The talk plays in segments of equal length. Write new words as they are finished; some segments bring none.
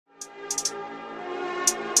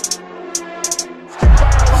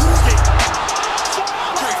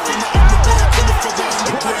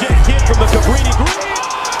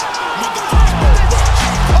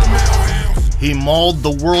He mauled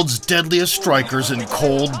the world's deadliest strikers in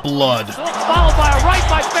cold blood. Followed by a right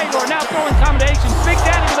by Fedor, now throwing combinations. Big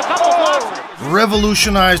Daddy with a couple blocks.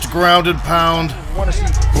 Revolutionized ground and pound. Want to see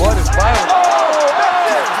blood and violence.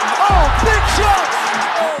 Big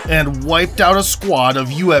shots! And wiped out a squad of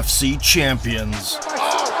UFC champions.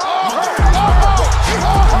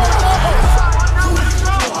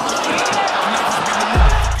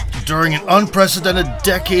 During an unprecedented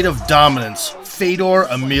decade of dominance, Fedor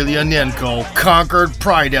Emelianenko conquered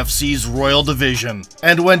Pride FC's Royal Division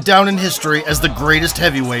and went down in history as the greatest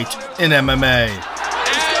heavyweight in MMA.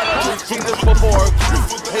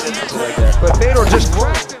 But Fedor just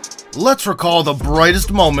cracked him. Let's recall the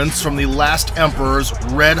brightest moments from the last Emperor's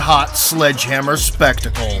red-hot sledgehammer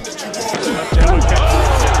spectacle.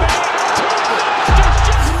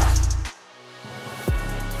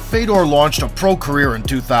 Fedor launched a pro career in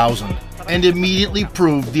 2000 and immediately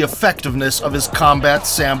proved the effectiveness of his combat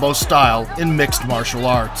sambo style in mixed martial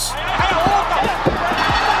arts.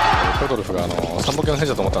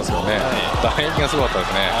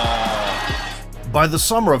 By the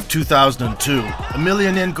summer of 2002,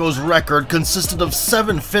 Emelianenko's record consisted of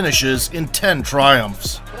 7 finishes in 10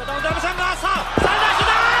 triumphs.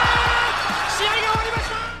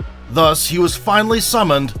 Thus, he was finally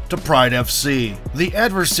summoned to Pride FC. The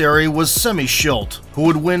adversary was Semi Schilt, who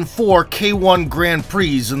would win 4 K1 Grand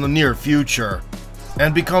Prix in the near future,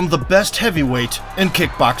 and become the best heavyweight in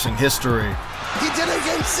kickboxing history. He did it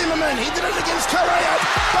against Zimmerman, he did it against Correa,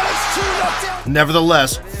 but it's 2 knockdowns.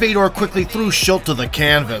 Nevertheless, Fedor quickly threw Schilt to the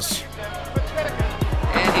canvas.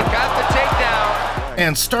 And he got the takedown.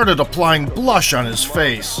 And started applying blush on his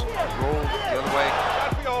face. Roll the other way.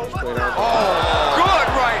 Oh, good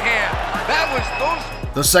right hand. That was those.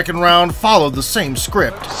 The second round followed the same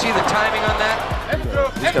script. See the timing on that?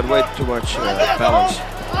 He's got way too much balance.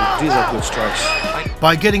 These are good strikes.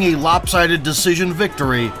 By getting a lopsided decision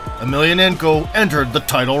victory, Emelianenko entered the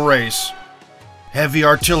title race. Heavy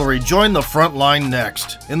Artillery joined the front line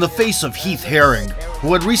next, in the face of Heath Herring,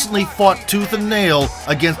 who had recently fought tooth and nail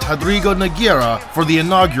against Rodrigo Nogueira for the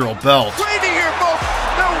inaugural belt.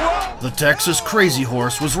 The Texas Crazy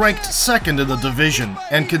Horse was ranked 2nd in the division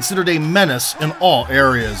and considered a menace in all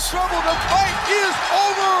areas.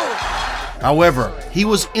 However, he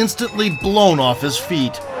was instantly blown off his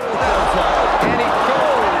feet.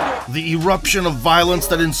 The eruption of violence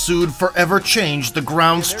that ensued forever changed the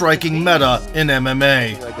ground striking meta in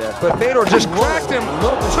MMA. But Fedor just cracked him 2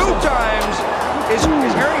 times. Is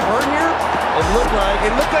Herring hurt here? It looked like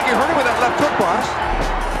he hurt him with that left hook, boss.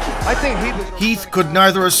 I think Heath could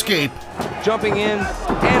neither escape jumping in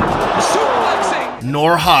and suplexing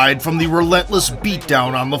nor hide from the relentless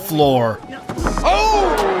beatdown on the floor.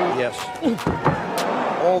 Oh! Yes.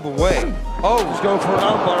 All the way. Oh, he's going for an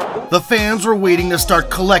armbar. The fans were waiting to start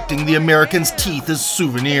collecting the American's teeth as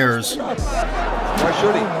souvenirs. Why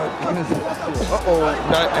should he? Uh-oh.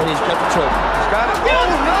 And he's got the choke. He's got it.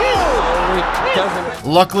 Oh,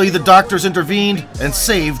 no! Luckily, the doctors intervened and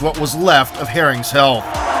saved what was left of Herring's health.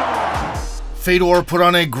 Fedor put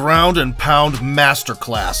on a ground and pound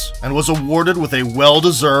masterclass and was awarded with a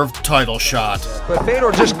well-deserved title shot. But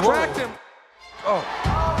Fedor just cracked him. Oh.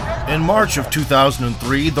 In March of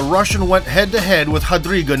 2003, the Russian went head-to-head with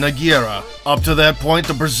Rodrigo Nogueira. Up to that point,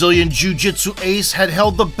 the Brazilian jiu-jitsu ace had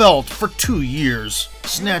held the belt for 2 years,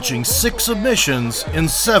 snatching 6 submissions in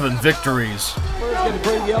 7 victories. Going to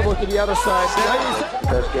bring the elbow to the other side.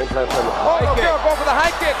 Best game plan from the high kick. Go for the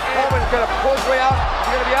high kick. Coleman's going to pull his way out.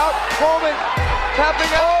 He's going to be out. Coleman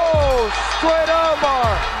tapping out. Oh, straight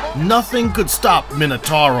armbar. Nothing could stop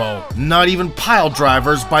Minotauro, not even pile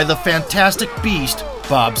drivers by the fantastic beast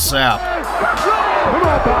Bob Sapp,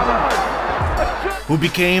 who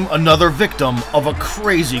became another victim of a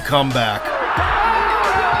crazy comeback.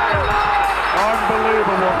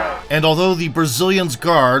 Unbelievable. And although the Brazilian's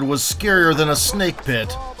guard was scarier than a snake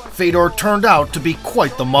pit, Fedor turned out to be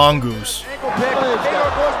quite the mongoose.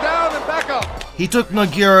 He took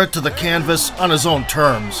Nogueira to the canvas on his own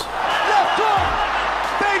terms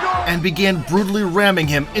and began brutally ramming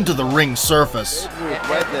him into the ring surface. It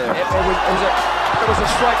was a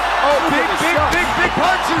strike. Oh, big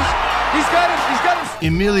punches. He's got him.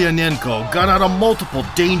 Emelianenko got out of multiple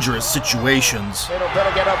dangerous situations.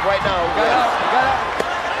 Better get up right now. Got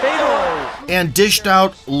out. And dished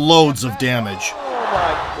out loads of damage. Oh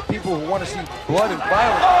my! The people who want to see blood and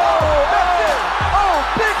violence. Oh, that's it.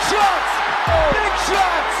 Oh, big shots. Big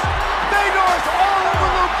shots. Fedor's all over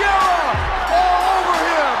Nogueira. All over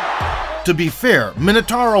him. To be fair,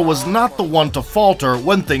 Minotauro was not the one to falter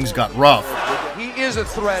when things got rough. He is a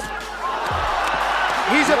threat.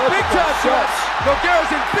 He's a big time shot.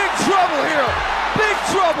 Nogueira's in big trouble here. Big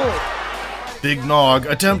trouble. Big Nog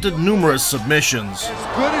attempted numerous submissions. As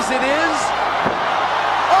good as it is.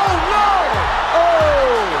 Oh no!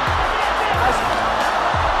 Oh!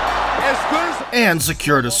 As good as. And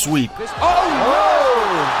secured a sweep. Oh no!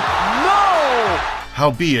 No!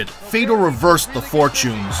 Howbeit, Fedor reversed the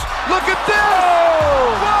fortunes. Look at this!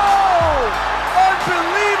 Whoa!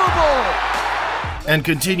 Unbelievable! And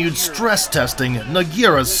continued stress testing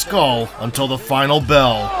Nogueira's skull until the final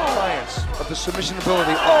bell. Science of the submission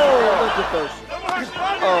ability. Oh! Look at this.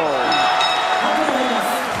 Oh!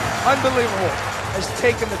 Unbelievable. Has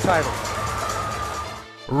taken the title.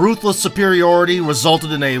 Ruthless superiority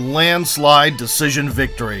resulted in a landslide decision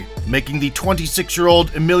victory, making the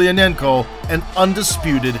 26-year-old Emelianenko an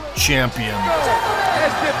undisputed champion.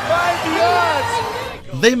 Has defied the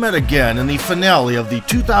odds. They met again in the finale of the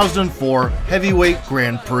 2004 Heavyweight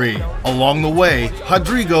Grand Prix. Along the way,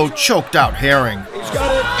 Rodrigo choked out Herring. He's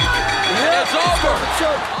got it. It's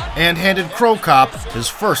over. And handed Crow Cop his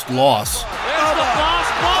first loss. There's the boss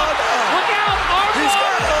block. Look out, Arnold. He's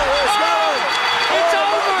got it. It's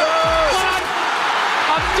over.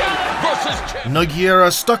 I'm done.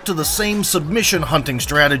 Nogueira stuck to the same submission hunting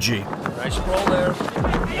strategy. Nice roll there.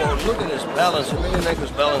 Oh, look at his balance.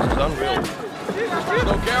 Emelianenko's balance is unreal.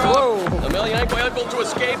 Nogueira, Emelianenko able to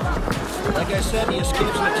escape. Like I said, he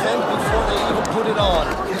escapes the tent before they even put it on.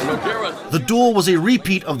 Nogueira The duel was a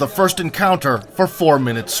repeat of the first encounter for 4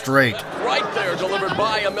 minutes straight. right there delivered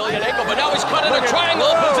by Emelianenko, but now he's cut in a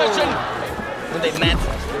triangle position. When they met,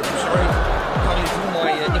 I'm sorry, cutting through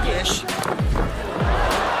my English.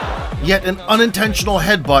 Yet an unintentional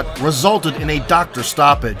headbutt resulted in a doctor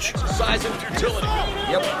stoppage. Size and futility.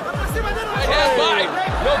 Yep. Right hand by.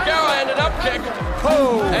 Nogueira ended up kick.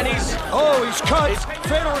 Oh! And he's cut.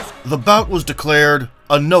 Fedor's. The bout was declared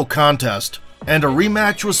a no contest, and a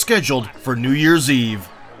rematch was scheduled for New Year's Eve.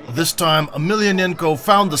 This time, Emelianenko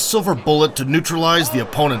found the silver bullet to neutralize the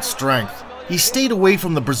opponent's strength. He stayed away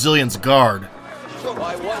from the Brazilian's guard.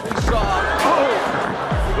 by what we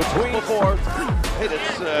saw between before.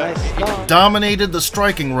 Dominated the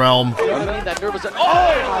striking realm, That nervous. Oh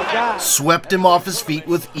my God! swept him off his feet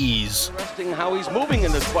with ease. Interesting how he's moving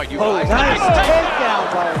in this fight, you guys. Nice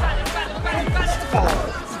takedown by.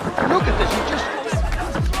 Look at this. He just.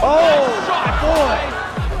 Oh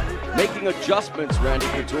boy! Making adjustments, Randy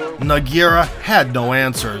Couture. Nogueira had no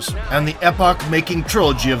answers, and the epoch-making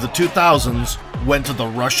trilogy of the 2000s went to the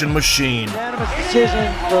Russian machine. Unanimous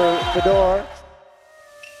decision for Fedor.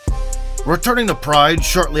 Returning to Pride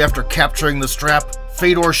shortly after capturing the strap,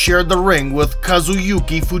 Fedor shared the ring with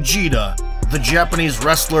Kazuyuki Fujita. The Japanese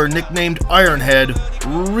wrestler nicknamed Ironhead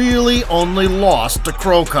really only lost to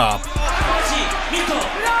Crow Cop.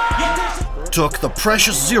 Took the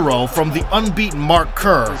precious zero from the unbeaten Mark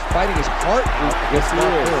Kerr Fighting his heart. Yes,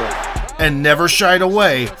 and never shied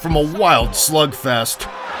away from a wild slugfest.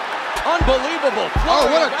 Unbelievable. Oh,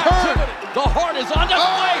 what a turn. Activity. The heart is on display.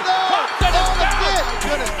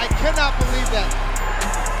 I cannot believe that.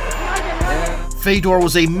 Fedor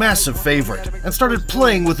was a massive favorite and started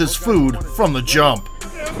playing with his food from the jump.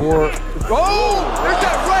 Oh, there's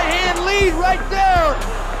that right hand lead right there.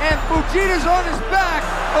 And Fujita's on his back.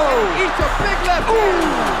 Oh, eats a big left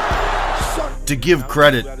hand. To give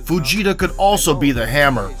credit, Fujita could also be the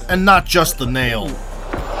hammer and not just the nail.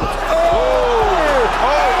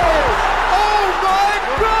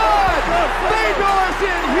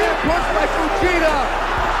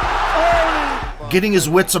 Getting his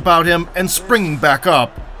wits about him and springing back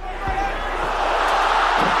up.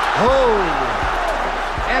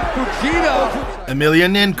 And Fujita.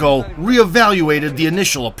 Emelianenko reevaluated the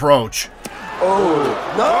initial approach.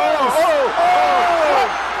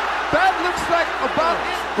 That looks like about.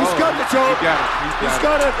 He's got it.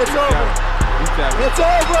 It's over. He's got it. It's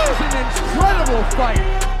over. It's an incredible fight.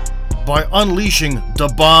 By unleashing the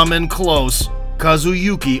bomb in close,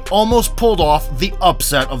 Kazuyuki almost pulled off the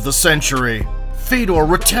upset of the century. Fedor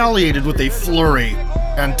retaliated with a flurry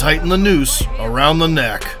and tightened the noose around the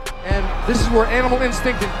neck. And this is where animal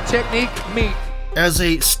instinct and technique meet. As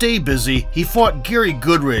a stay busy, he fought Gary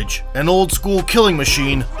Goodridge, an old school killing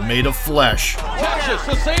machine made of flesh. Texas,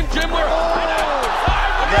 the same gym where.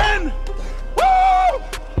 Again! Woo!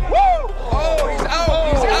 Woo! Oh, he's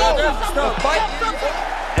out.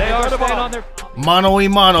 They are staying on their. Mano a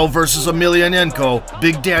mano versus Emelianenko,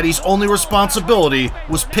 Big Daddy's only responsibility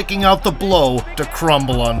was picking out the blow to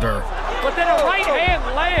crumble under. But then a right hand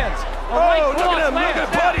lands. A right cross lands. Look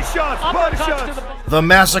at body shots. Body Uppercuts shots. to The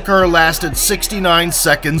massacre lasted 69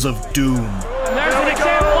 seconds of doom. And there's an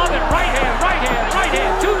example of it. Right hand, right hand, right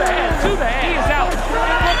hand. To the head, to the head. He is out. It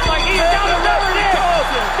looks like he's down. Whoever it is.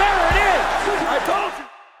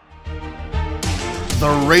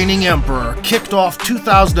 The reigning emperor kicked off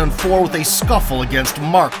 2004 with a scuffle against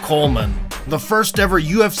Mark Coleman. The first ever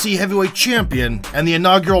UFC heavyweight champion and the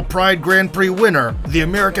inaugural Pride Grand Prix winner, the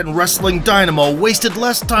American wrestling dynamo wasted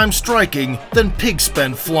less time striking than pig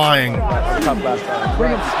spent flying. He's not going to be able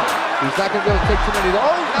to take too many.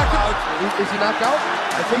 Oh, he's knocked out. Is he knocked out?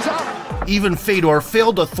 I think he's out. Even Fedor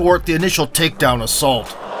failed to thwart the initial takedown assault.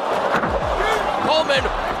 Coleman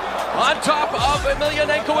on top of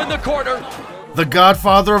Emelianenko in the corner. The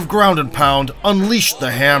godfather of ground and pound unleashed the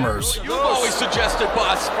hammers. You've always suggested,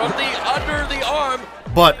 boss, from the under the arm.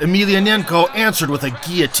 But Emelianenko answered with a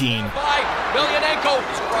guillotine By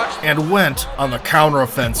Emelianenko. and went on the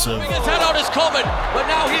counteroffensive. His head out is Coleman, but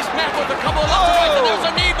now he's met with a couple of left and right, and there's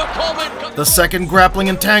a knee, but Coleman. The second grappling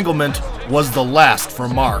entanglement was the last for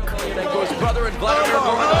Mark. Emelianenko's brother and Vladimir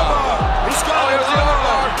Gormanov. He's got here's the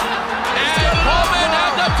armbar. And Coleman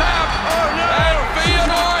at the tap. And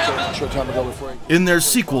Fedor Short time ago before he... In their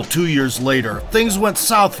sequel 2 years later, things went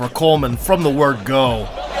south for Coleman from the word go.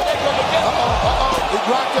 He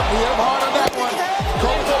blocked him. He hit him hard on that one.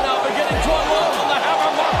 Coleman now beginning to unload on the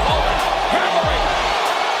hammer. Mark Coleman hammering.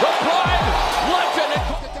 The Pride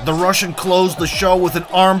legend. The Russian closed the show with an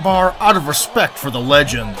armbar out of respect for the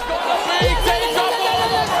legend.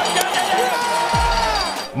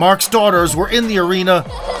 Mark's daughters were in the arena,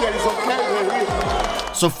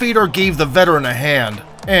 so Fedor gave the veteran a hand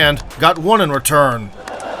and got one in return.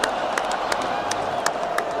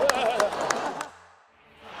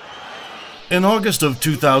 In August of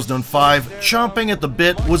 2005, chomping at the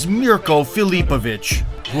bit was Mirko Filipovic,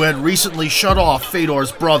 who had recently shut off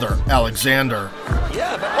Fedor's brother, Alexander.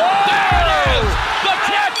 Yeah, but there it is! The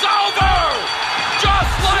cat's over!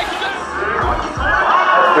 Just like that!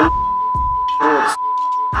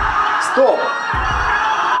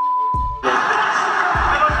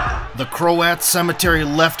 The Croat Cemetery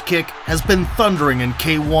left kick has been thundering in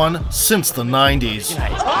K1 since the 90s.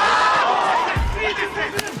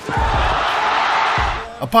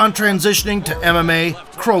 Upon transitioning to MMA,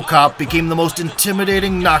 Krokop became the most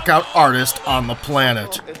intimidating knockout artist on the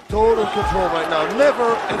planet. In total control right now.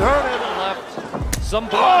 Never it hurt him. Left. Some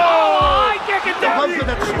blood. Oh, I kick it down. Comes with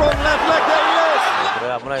that strong left leg.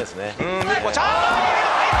 There he is.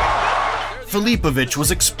 Filipovic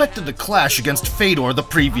was expected to clash against Fedor the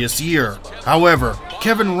previous year. However,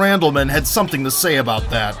 Kevin Randleman had something to say about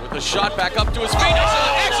that. With the shot back up to his feet.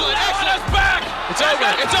 Excellent, excellent, back! It's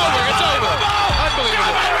over, it's over, it's over!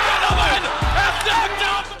 Unbelievable!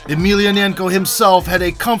 Emelianenko himself had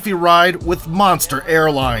a comfy ride with Monster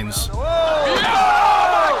Airlines.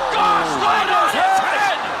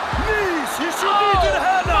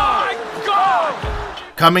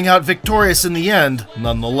 Coming out victorious in the end,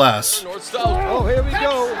 nonetheless. Oh, here we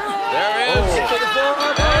go. There it is.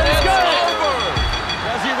 And it's over.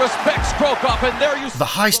 As he respects Krokop, and there you see The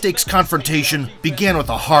high-stakes confrontation began with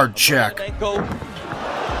a hard check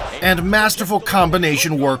and masterful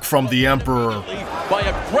combination work from the Emperor. by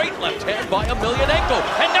a great left hand by Emelianenko.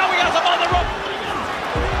 And now he has him on the rope.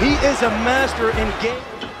 He is a master in game.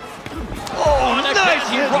 Oh, nice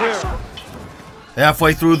hit here.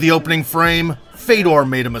 Halfway through the opening frame, Fedor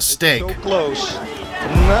made a mistake. So close.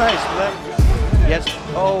 Nice left. Yes.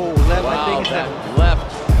 Oh, left. Wow, I think it's that that.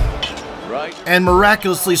 left. Right. And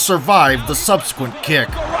miraculously survived the subsequent kick.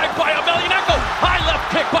 Right by Emelianenko. High left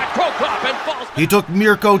kick by Krokop and falls. He took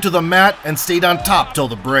Mirko to the mat and stayed on top till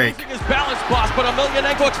the break. His balance boss, but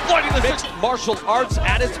Emelianenko exploiting the mixed martial arts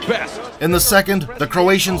at its best. In the second, the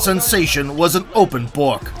Croatian sensation was an open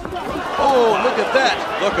book. Oh, look at that.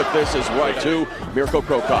 Look at this is right to Mirko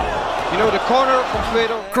Krokop. You know, the corner from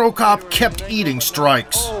Fedor. Krokop kept eating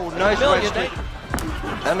strikes. Oh, nice right stick.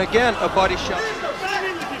 And again, a body shot.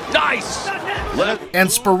 Nice. Left.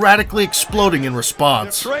 And sporadically exploding in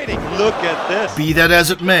response. Trading. Look at this. Be that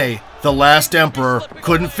as it may, the last Emperor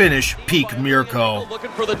couldn't finish peak Mirko.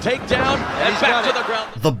 Looking for the takedown and back to the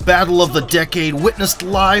ground. The battle of the decade, witnessed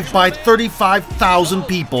live by 35,000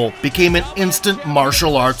 people, became an instant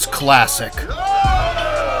martial arts classic.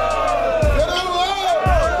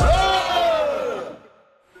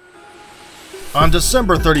 On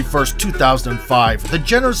December 31st, 2005, the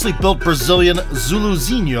generously built Brazilian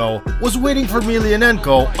Zuluzinho was waiting for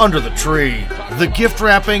Emelianenko under the tree. The gift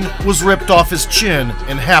wrapping was ripped off his chin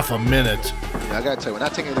in half a minute. Yeah, I gotta tell you, we're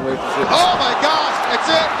not taking it away from Fedor. Oh my gosh, that's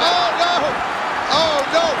it! Oh no! Oh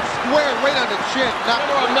no! Square right on the chin.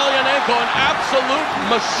 Fedor Emelianenko, an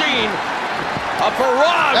absolute machine. A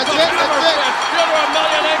barrage. That's it, that's it. Fedor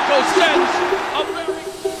Emelianenko sends a very...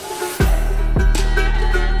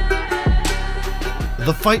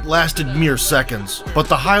 The fight lasted mere seconds, but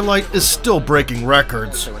the highlight is still breaking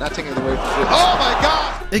records. We're not taking it away from Fedor. Oh my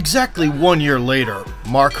God! Exactly 1 year later,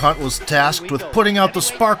 Mark Hunt was tasked with putting out the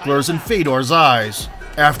sparklers in Fedor's eyes.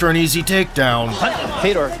 After an easy takedown,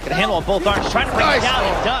 Fedor can handle on both arms, trying to bring it down,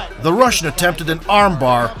 and done. the Russian attempted an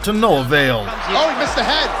armbar to no avail. Oh, he missed the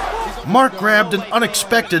head. Mark grabbed an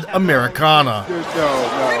unexpected Americana.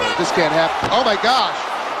 No, this can't happen. Oh my gosh.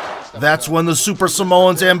 That's when the Super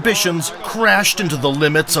Samoan's ambitions crashed into the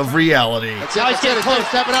limits of reality. That's Now it, he's getting close.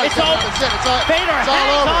 it's all Fedor it's all hangs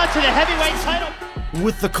over. on to the heavyweight title.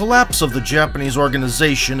 With the collapse of the Japanese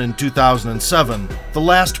organization in 2007, the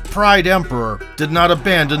last Pride Emperor did not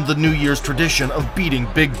abandon the New Year's tradition of beating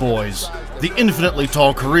big boys. The infinitely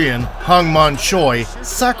tall Korean, Hangman Choi,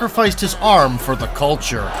 sacrificed his arm for the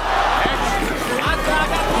culture. He's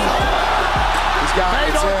got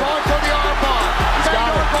it. Fedor going for the armbar.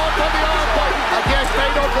 Fedor going for the armbar. Again,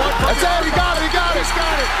 Fedor going for the armbar. That's it, he got it, he got it, he's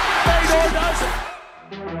got it. Fedor does it.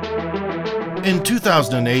 In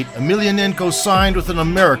 2008, Emelianenko signed with an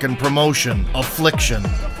American promotion, Affliction.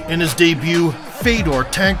 In his debut, Fedor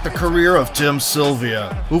tanked the career of Tim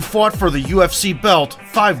Sylvia, who fought for the UFC belt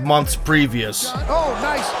 5 months previous. Oh,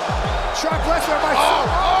 nice. Shock Lesnar by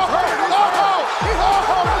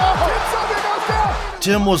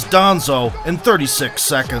Tim was Donzo in 36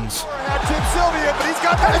 seconds. Tim Sylvia, but he's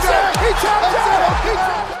got that. He tapped out.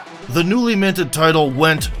 The newly minted title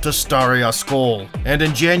went to Stary Oskol, and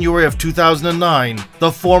in January of 2009, the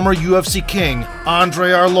former UFC king,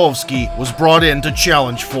 Andrei Arlovsky, was brought in to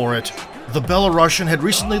challenge for it. The Belarusian had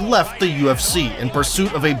recently left the UFC in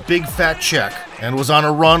pursuit of a big fat check, and was on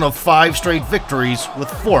a run of 5 straight victories with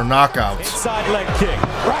 4 knockouts. Inside leg kick.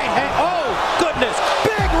 Right hand. Oh, goodness.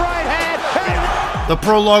 Big right hand. The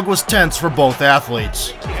prologue was tense for both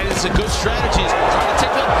athletes. And it's a good strategy. He's trying to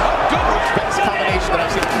take the good best combination that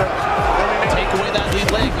I've seen from take away that lead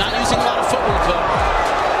leg. Not using a lot of footwork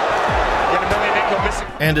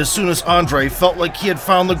though. And as soon as Andre felt like he had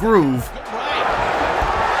found the groove,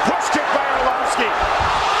 Push kick by Arlovsky.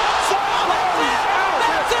 That's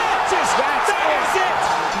it.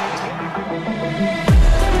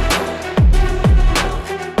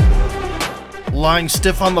 lying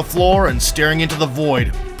stiff on the floor and staring into the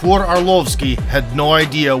void, poor Arlovsky had no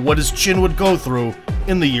idea what his chin would go through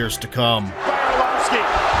in the years to come.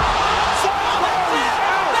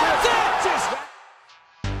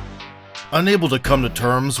 Unable to come to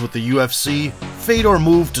terms with the UFC, Fedor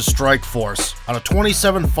moved to Strikeforce on a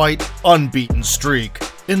 27-fight unbeaten streak.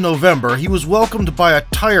 In November, he was welcomed by a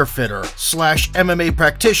tire fitter / MMA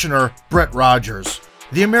practitioner, Brett Rogers.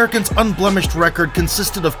 The American's unblemished record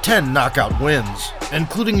consisted of 10 knockout wins,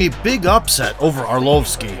 including a big upset over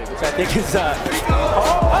Arlovsky. I think it's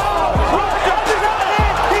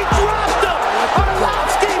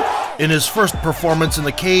In his first performance in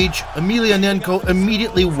the cage, Emelianenko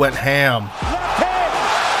immediately went ham. left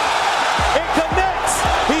hand. It connects.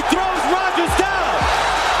 He throws Rogers down,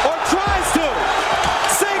 or tries to.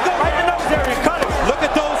 Single right in the nose area. Cut it. Look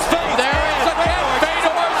at those things. There it is again.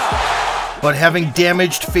 Fedor. But having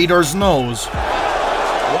damaged Fedor's nose,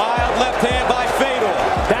 Wild left hand by Fedor.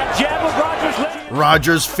 That jab of Rogers.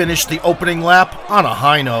 Rogers finished the opening lap on a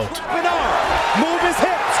high note. Open arm. Move his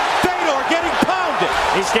hips. Fedor getting pounded.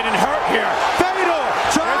 He's getting hurt here. Fedor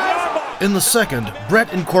tries. In the second,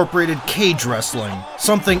 Brett incorporated cage wrestling,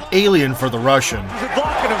 something alien for the Russian. He's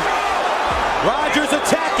blocking him. Rogers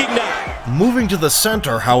attacking now. Moving to the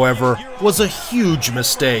center, however, was a huge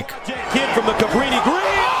mistake. Kid from the Cabrini Green.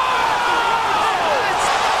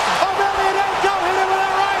 Emelianenko hit him with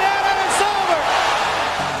a right hand and it's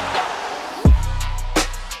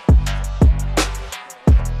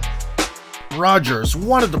over. Rogers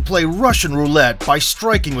wanted to play Russian roulette by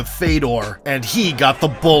striking with Fedor, and he got the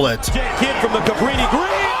bullet. Kid from the Cabrini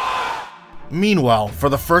Green. Meanwhile, for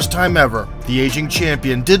the first time ever, the aging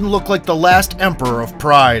champion didn't look like the last emperor of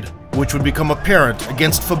Pride, which would become apparent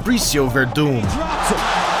against Fabricio Verdum. Drops him.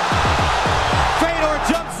 Fedor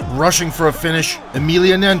jumps. Rushing for a finish,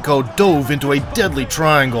 Emelianenko dove into a deadly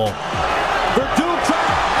triangle. Verdum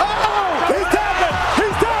tries. Oh! He's tapping.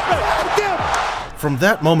 He's tapping. From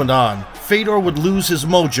that moment on, Fedor would lose his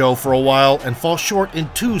mojo for a while and fall short in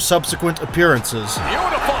 2 subsequent appearances.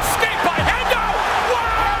 Beautiful escape by Hendo.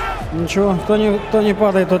 Wow! Ничего, кто не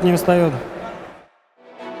падает, тот не встает.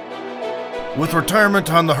 With retirement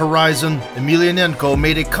on the horizon, Emelianenko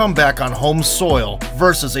made a comeback on home soil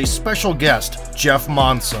versus a special guest, Jeff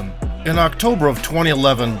Monson. In October of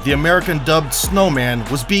 2011, the American dubbed Snowman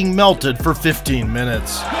was being melted for 15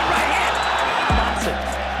 minutes.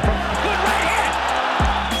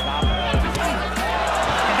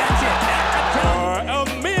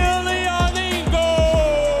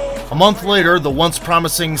 month later, the once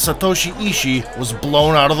promising Satoshi Ishii was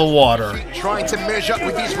blown out of the water. Trying to measure up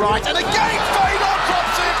with his right, and again Fedor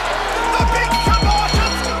drops it! The big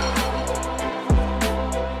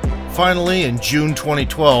promotion! Finally, in June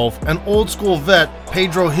 2012, an old-school vet,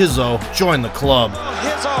 Pedro Rizzo, joined the club.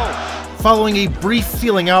 Following a brief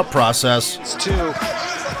feeling-out process,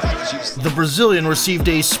 the Brazilian received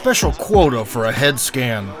a special quota for a head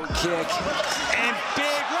scan. Kick. And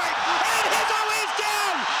big right. And Rizzo is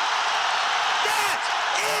down! That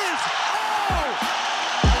is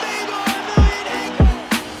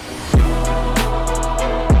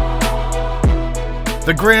all!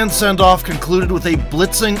 The grand send-off concluded with a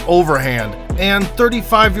blitzing overhand, and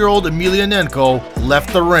 35-year-old Emelianenko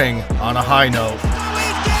left the ring on a high note.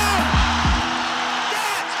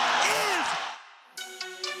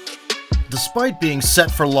 Despite being set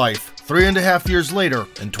for life, 3.5 years later,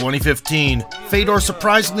 in 2015, Fedor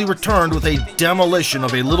surprisingly returned with a demolition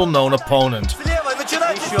of a little-known opponent.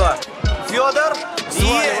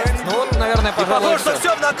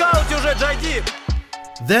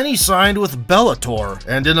 Then he signed with Bellator,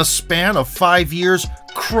 and in a span of 5 years,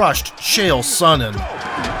 crushed Chael Sonnen.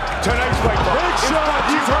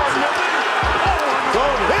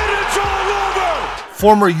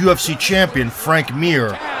 Former UFC champion Frank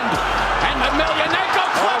Mir,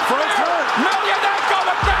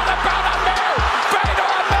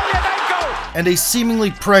 and a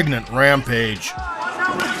seemingly pregnant Rampage.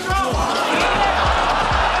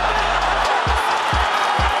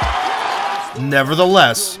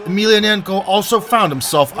 Nevertheless, Emelianenko also found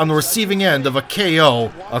himself on the receiving end of a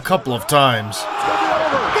KO a couple of times.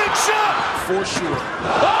 Big shot! For sure.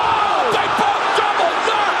 Oh! They both double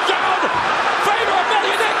knockdown! Fedor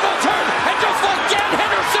Emelianenko turned, and just like Dan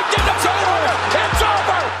Henderson did, it's over! It's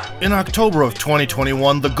over! In October of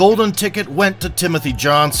 2021, the golden ticket went to Timothy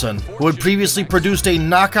Johnson, who had previously produced a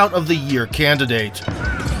Knockout of the Year candidate.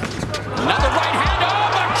 Another right hand,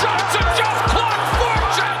 oh, but Johnson just clocked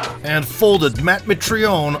fortune! And folded Matt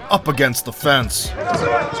Mitrione up against the fence.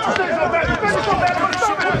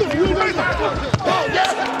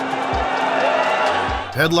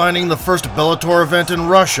 Headlining the first Bellator event in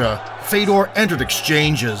Russia, Fedor entered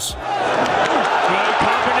exchanges.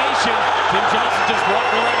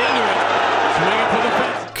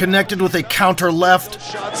 Connected with a counter left,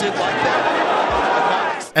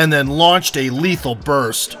 and then launched a lethal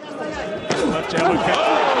burst.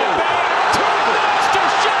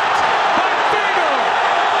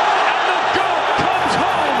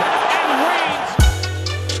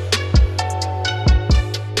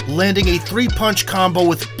 Landing a three-punch combo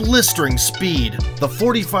with blistering speed, the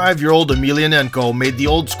 45-year-old Emelianenko made the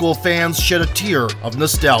old-school fans shed a tear of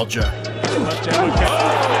nostalgia.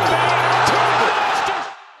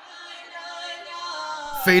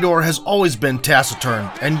 Fedor has always been taciturn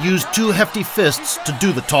and used two hefty fists to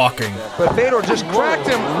do the talking. But Fedor just cracked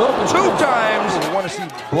him 2 times. You want to see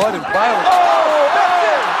blood and violence. Oh, that's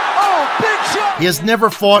it! Oh, big shot! He has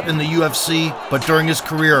never fought in the UFC, but during his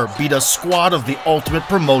career beat a squad of the Ultimate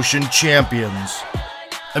Promotion champions.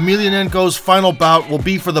 Emelianenko's final bout will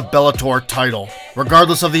be for the Bellator title.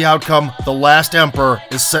 Regardless of the outcome, the last emperor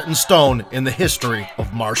is set in stone in the history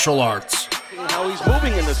of martial arts. How he's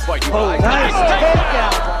moving in this fight. Oh, nice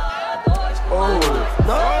takedown. Oh,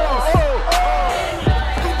 nice.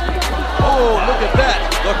 Oh, look at that.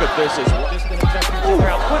 Look at this. Just going to check each other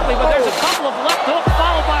out quickly, but there's a couple of left hooks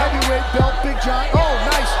followed by Heavyweight belt, Big John. Oh,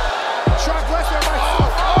 nice. Sharp left there by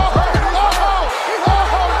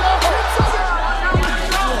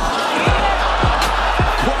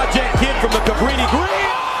Project Kid from the Cabrini Green.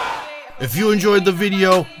 If you enjoyed the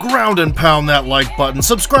video, ground and pound that like button,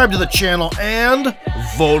 subscribe to the channel, and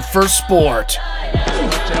vote for sport.